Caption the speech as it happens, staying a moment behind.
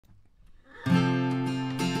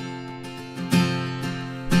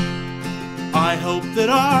I hope that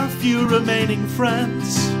our few remaining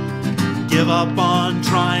friends give up on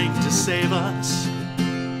trying to save us.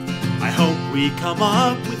 I hope we come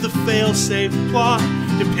up with a fail-safe plot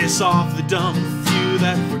to piss off the dumb few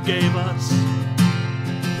that forgave us.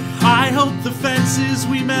 I hope the fences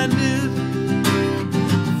we mended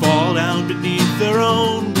fall down beneath their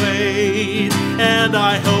own weight, and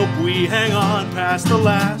I hope we hang on past the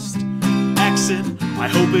last exit. I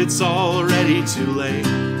hope it's already too late.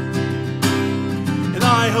 And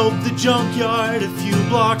I hope the junkyard a few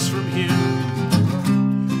blocks from here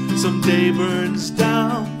someday burns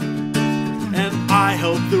down. And I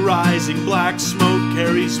hope the rising black smoke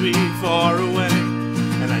carries me far away,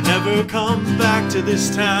 and I never come back to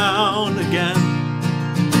this town again.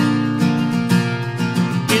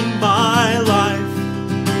 In my life,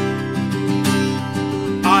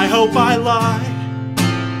 I hope I lie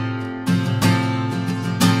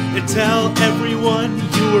and tell everyone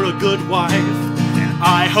you were a good wife, and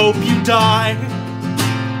I hope you die.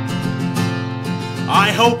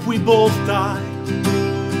 I hope we both die.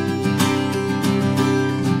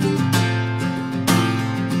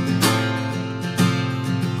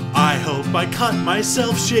 I hope I cut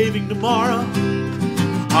myself shaving tomorrow.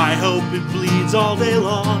 I hope it bleeds all day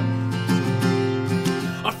long.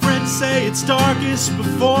 Our friends say it's darkest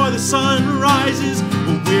before the sun rises,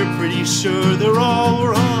 but we're pretty sure they're all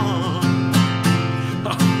wrong.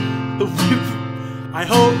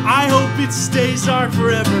 I hope it stays dark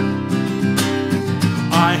forever.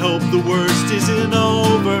 I hope the worst isn't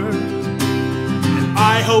over. And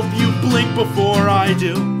I hope you blink before I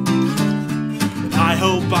do. And I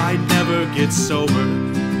hope I never get sober.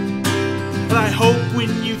 And I hope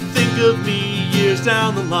when you think of me years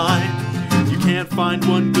down the line, you can't find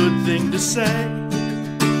one good thing to say.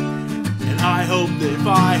 And I hope that if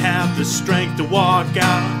I have the strength to walk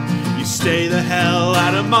out, you stay the hell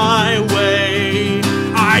out of my way.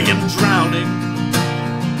 I am drowning.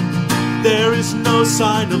 There is no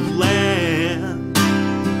sign of land.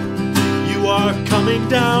 You are coming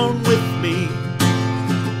down with me,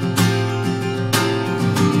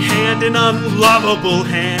 hand in unlovable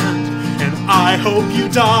hand. And I hope you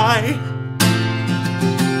die.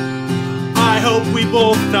 I hope we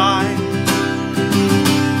both die.